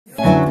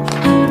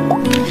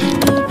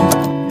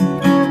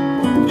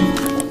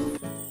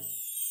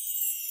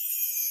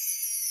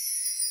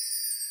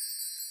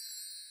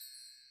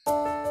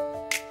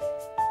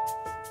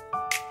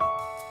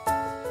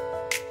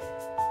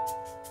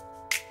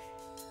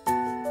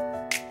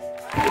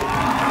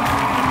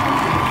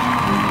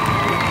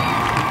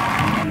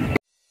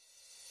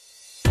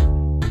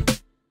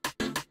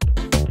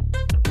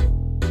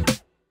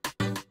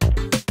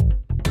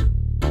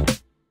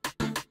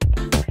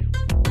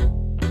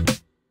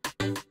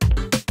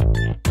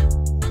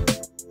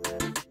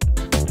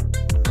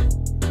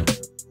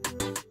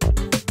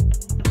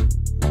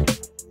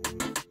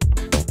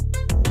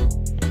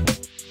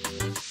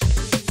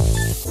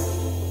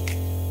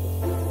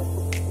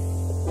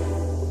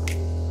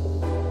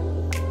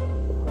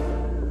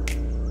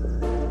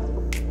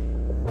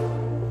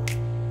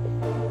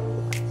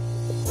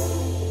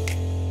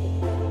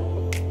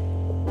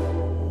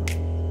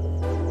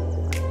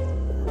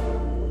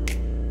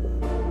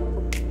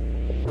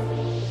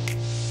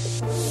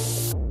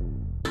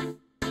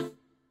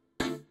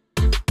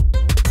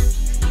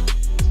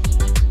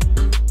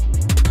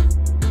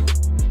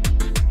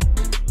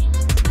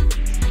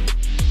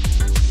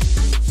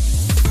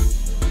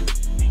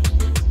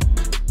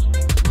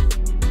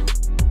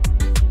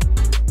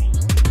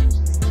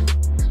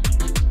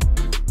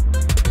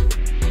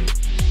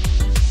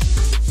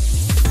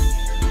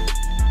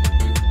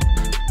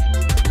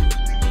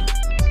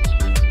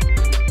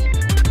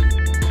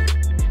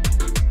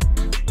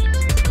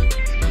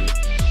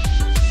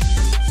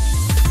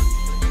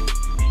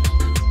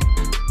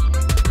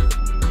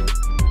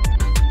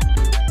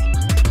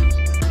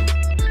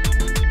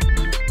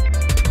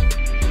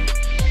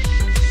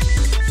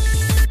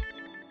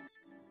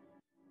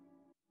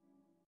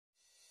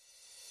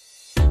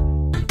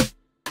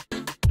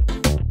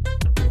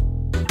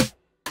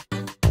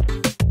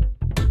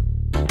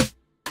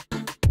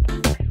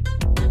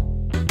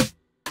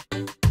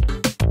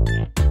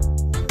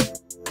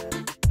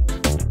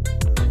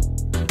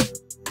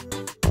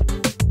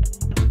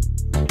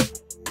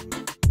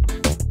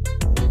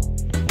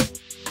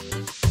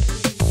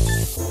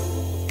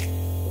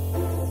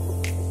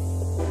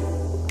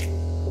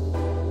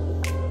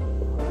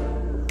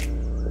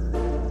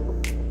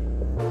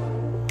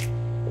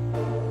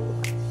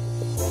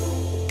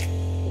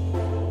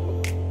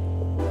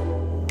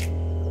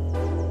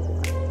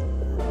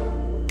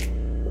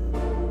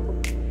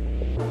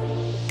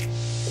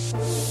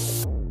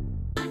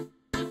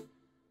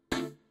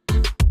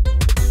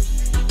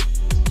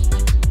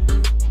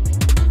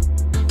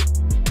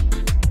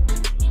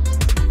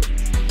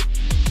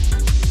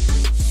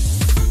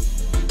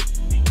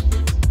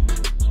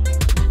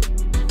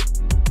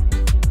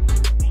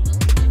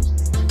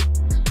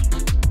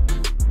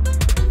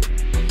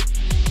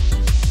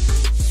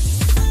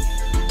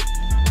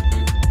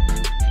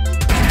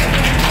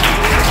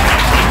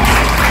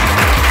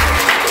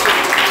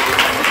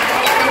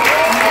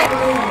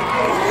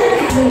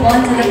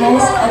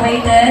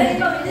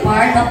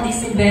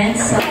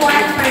events. 1%.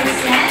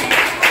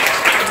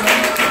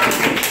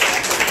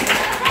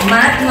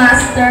 Math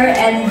Master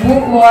and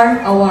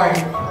Bookworm Award.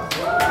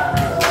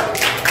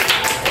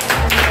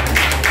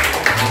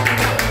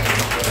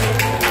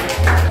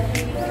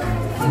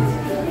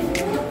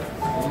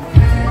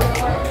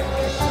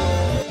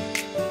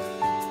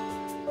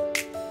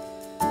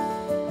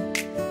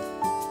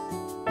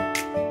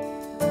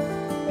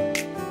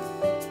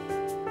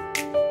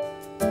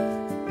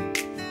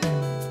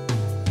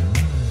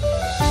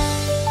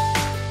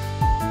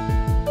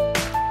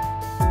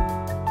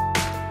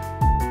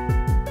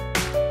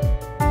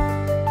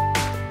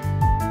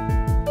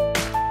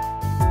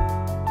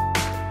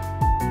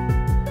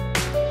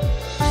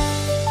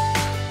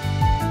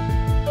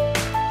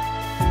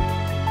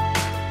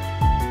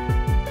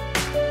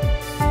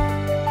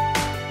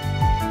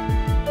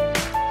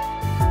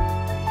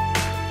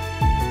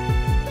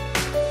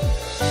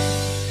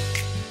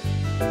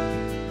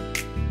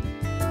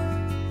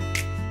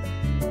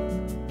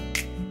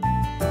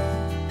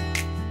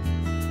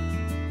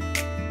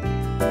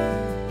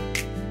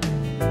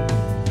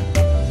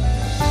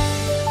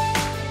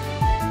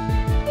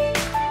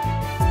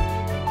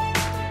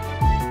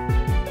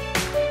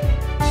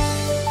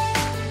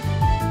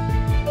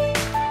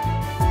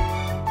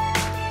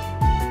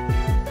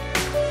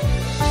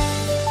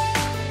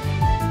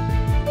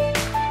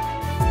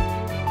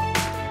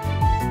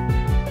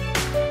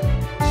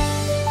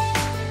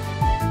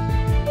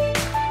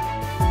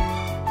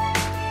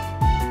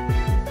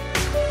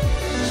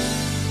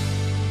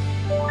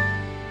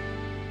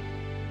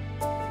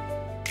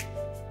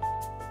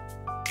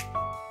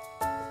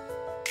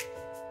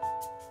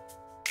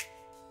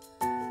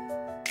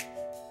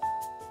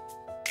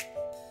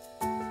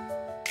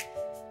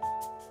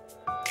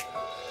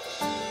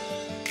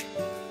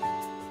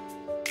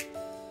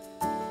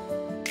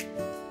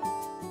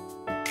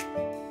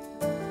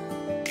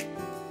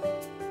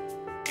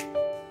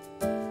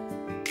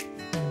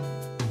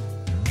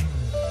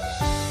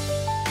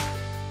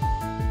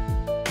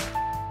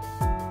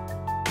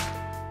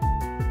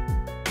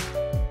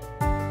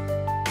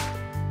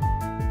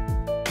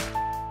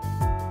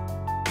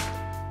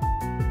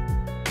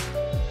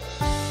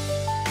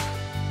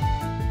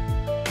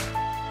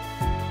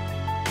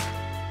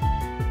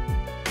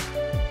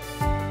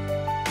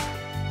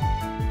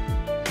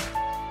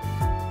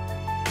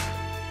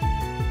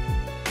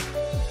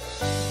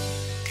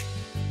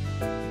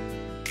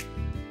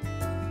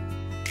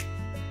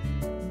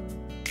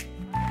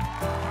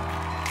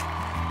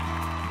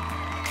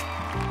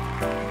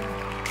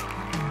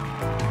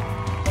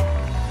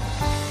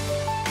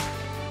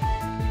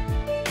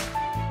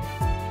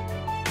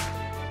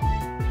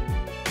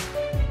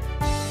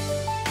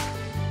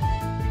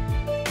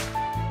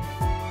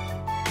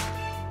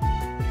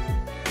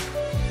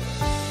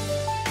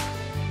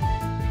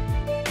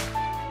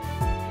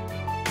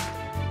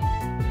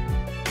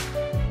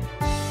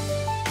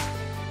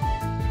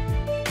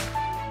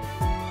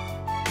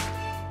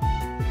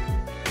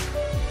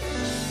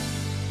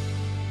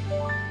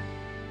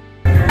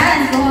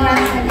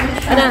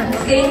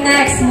 Okay,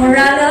 next,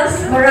 Morales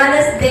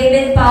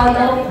David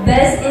Paulo,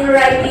 Best in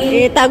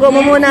Writing. Tago mo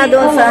muna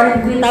doon sa,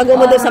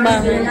 tago mo doon sa bang.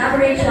 An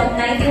average of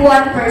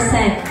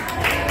 91%.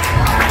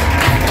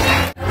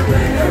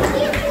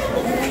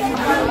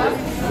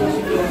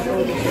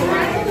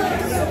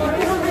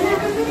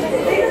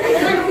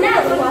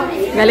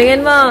 Galingin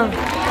mo.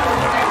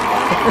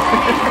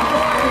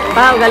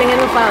 Pao,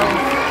 galingin mo, Pao.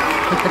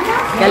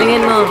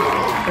 Galingin mo.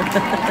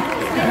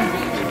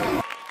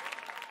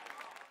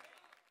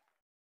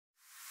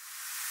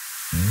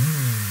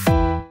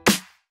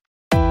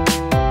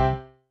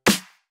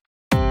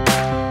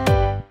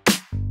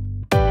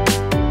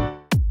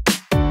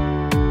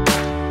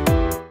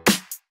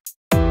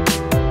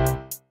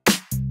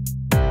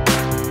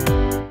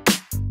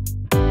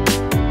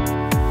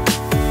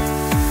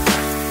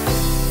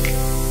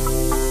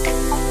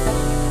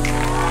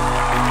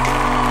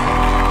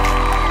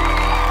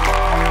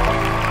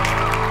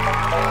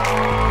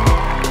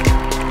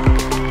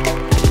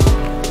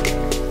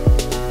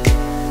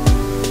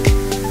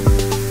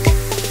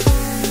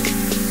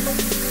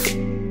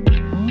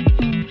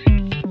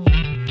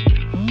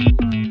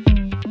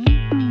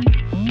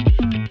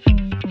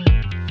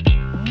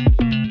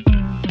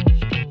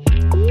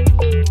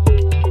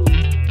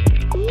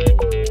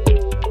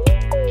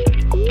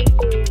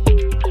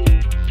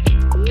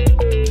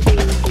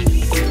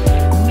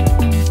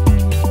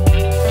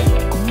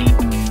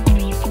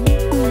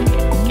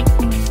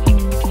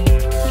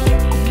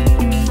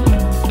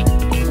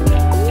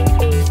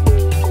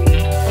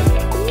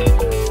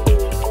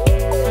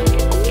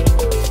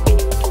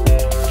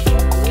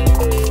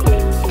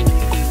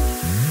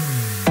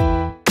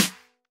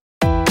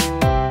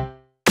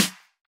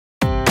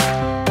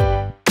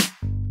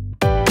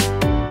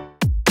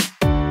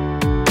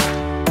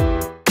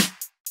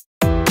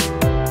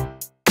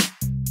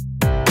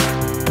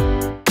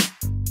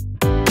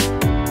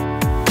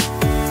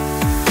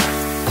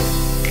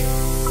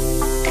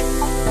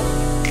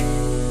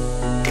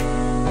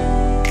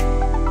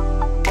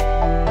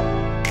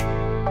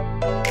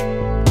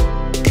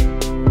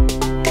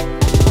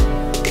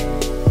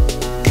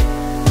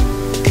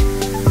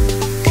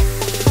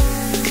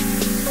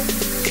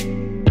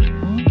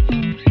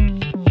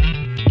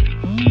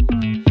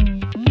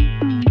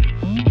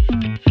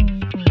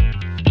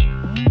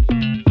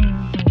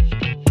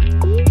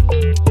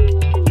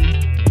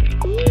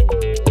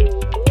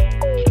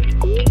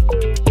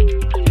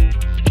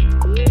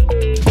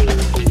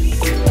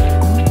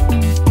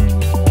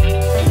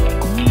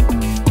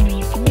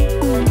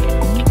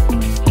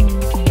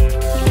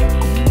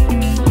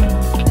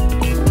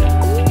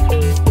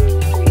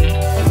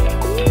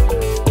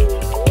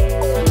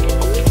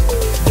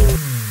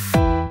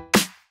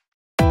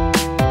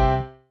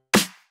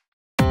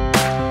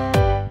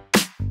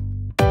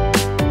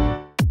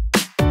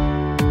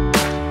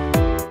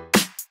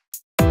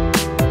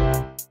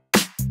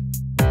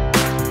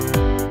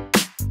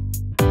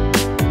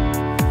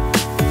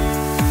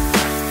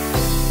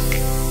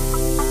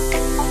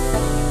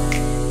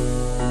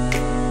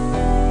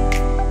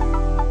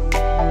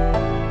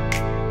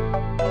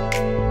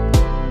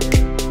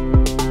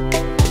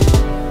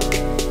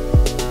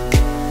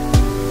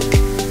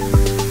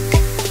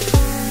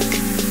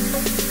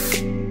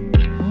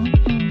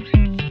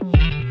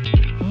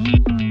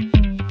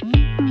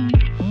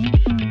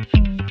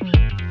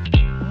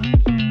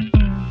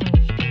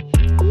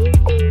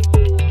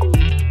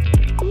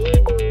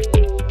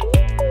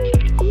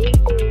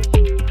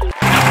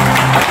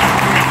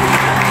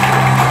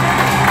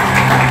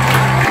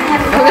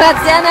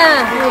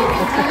 Jannah.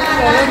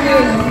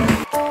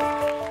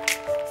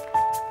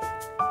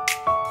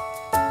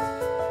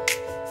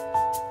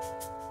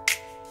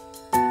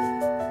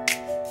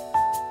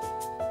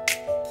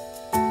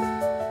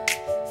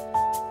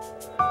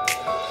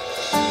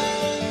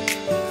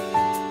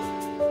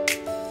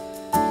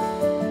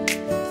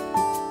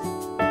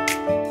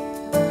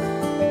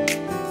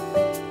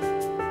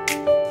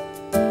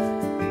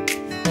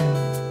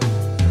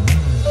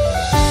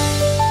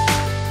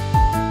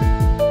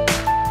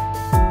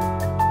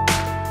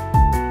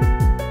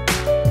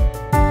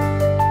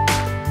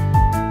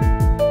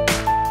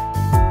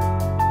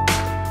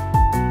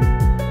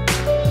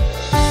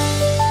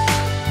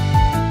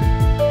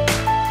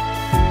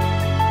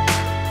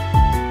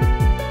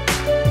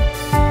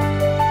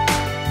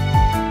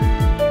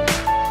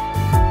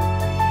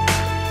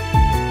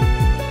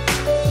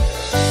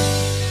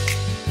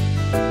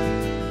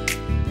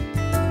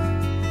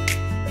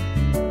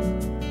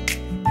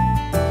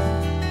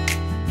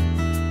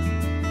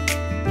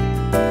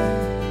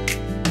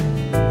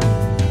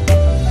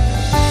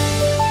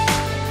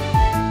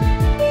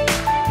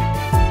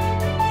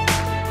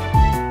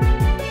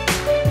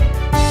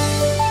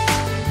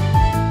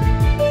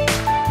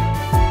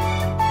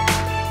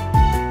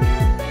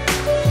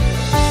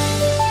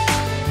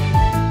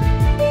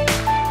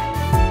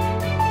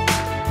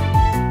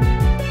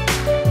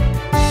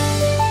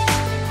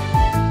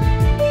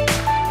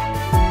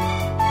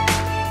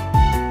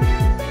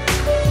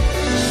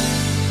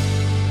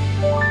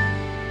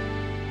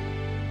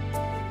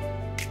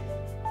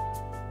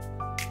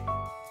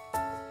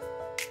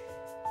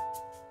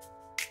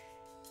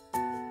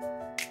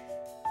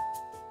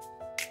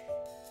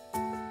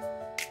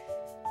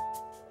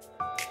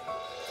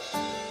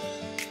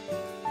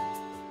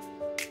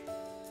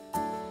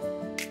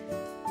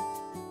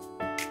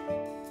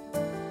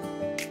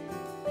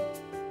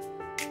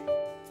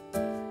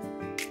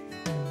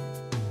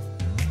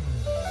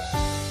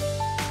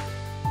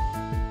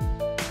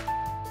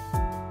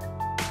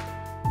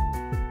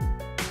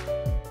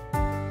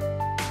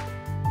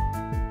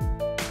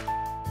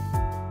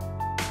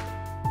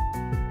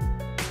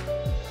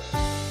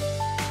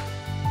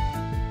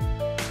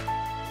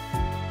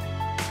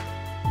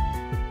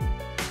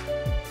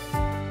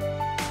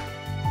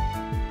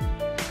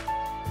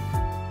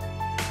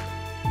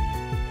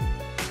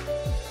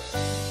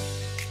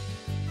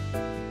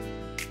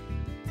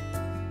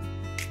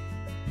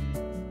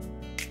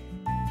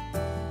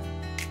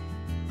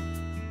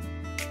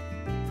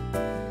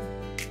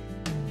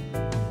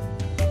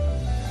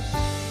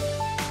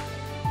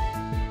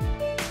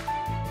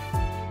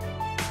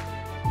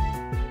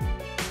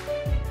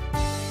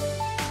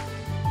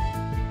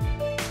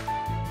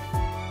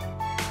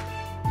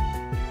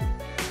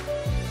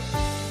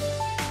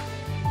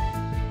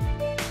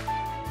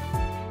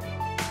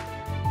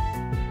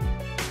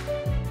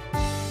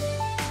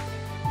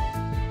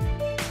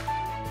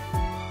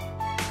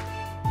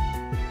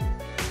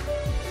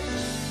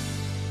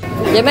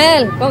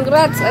 Jimel,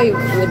 congrats! Ay,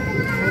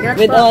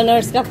 with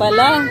honors ka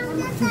pala.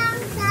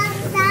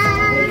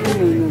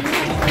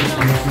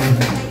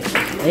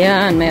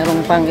 Ayan,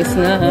 mayroong pangis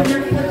na.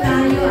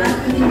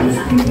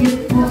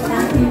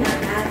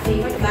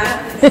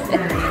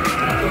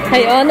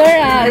 Ay, honor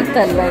ah. Ay,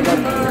 talaga.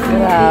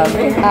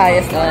 Grabe.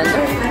 Ayos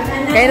honor.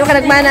 Kaya ka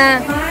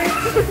nagmana.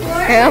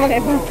 Kaya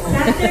mag-ipa.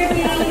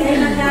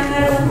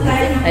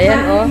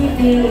 Ayan oh.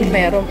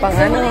 Meron pang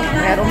ano.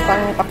 Meron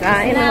pang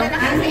pakain oh.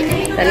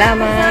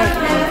 Salamat.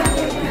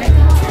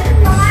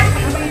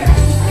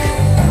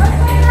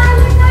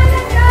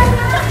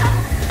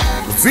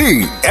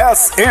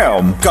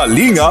 VSM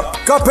Kalingap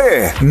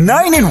Kape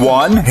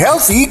 9-in-1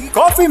 Healthy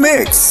Coffee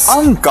Mix.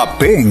 Ang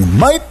kapeng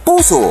may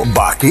puso.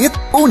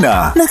 Bakit?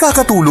 Una,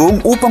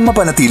 nakakatulong upang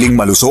mapanatiling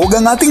malusog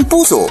ang ating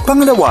puso.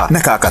 Pangalawa,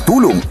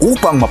 nakakatulong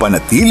upang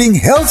mapanatiling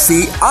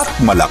healthy at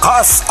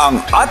malakas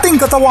ang ating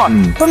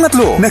katawan.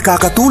 Pangatlo,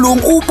 nakakatulong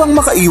upang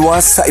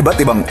makaiwas sa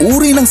iba't ibang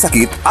uri ng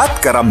sakit at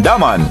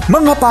karamdaman.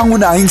 Mga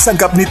pangunahing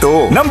sangkap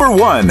nito. Number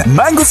 1,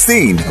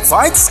 mangosteen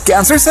fights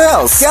cancer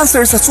cells.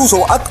 Cancer sa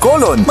suso at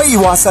colon.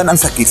 Maiwasan ang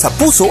sakit sa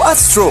puso at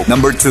stroke.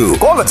 Number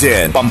 2,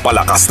 collagen.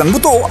 Pampalakas ng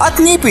buto at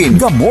ngipin.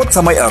 Gamot sa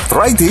may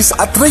arthritis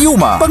at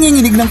rheuma.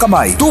 Panginginig ng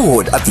kamay,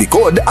 tuhod at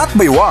likod at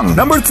baywang.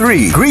 Number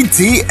 3, green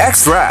tea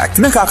extract.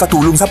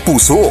 Nakakatulong sa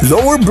puso.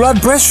 Lower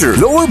blood pressure.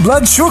 Lower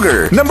blood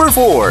sugar. Number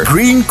 4,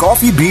 green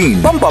coffee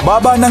bean.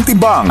 Pampababa ng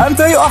timbang.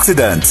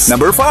 Antioxidants.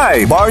 Number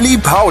 5, barley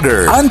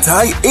powder.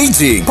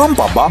 Anti-aging.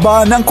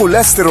 Pampababa ng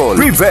cholesterol.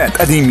 Prevent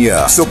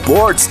anemia.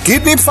 Supports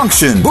kidney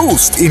function.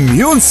 Boost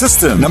immune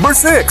system. Number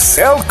 6,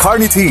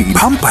 L-carnitine.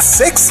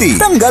 Pampasexy.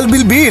 Tanggal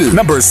bilbil.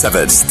 Number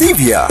 7,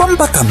 stevia.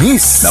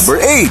 Pampatamis. Number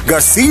 8,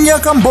 Garcinia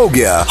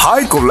cambogia.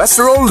 High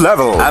cholesterol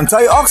level.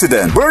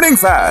 Antioxidant. Burning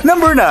fat.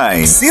 Number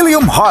 9,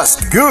 psyllium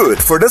husk. Good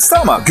for the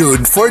stomach.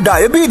 Good for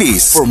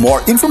diabetes. For more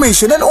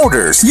information and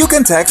orders, you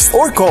can text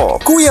or call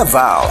Kuya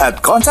Val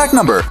at contact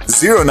number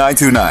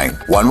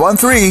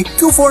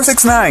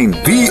 0929-113-2469.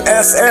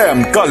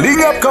 VSM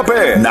Kalingap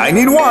Kape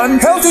 9-in-1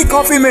 Healthy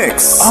Coffee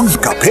Mix. Ang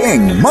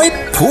kapeng may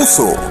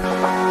puso.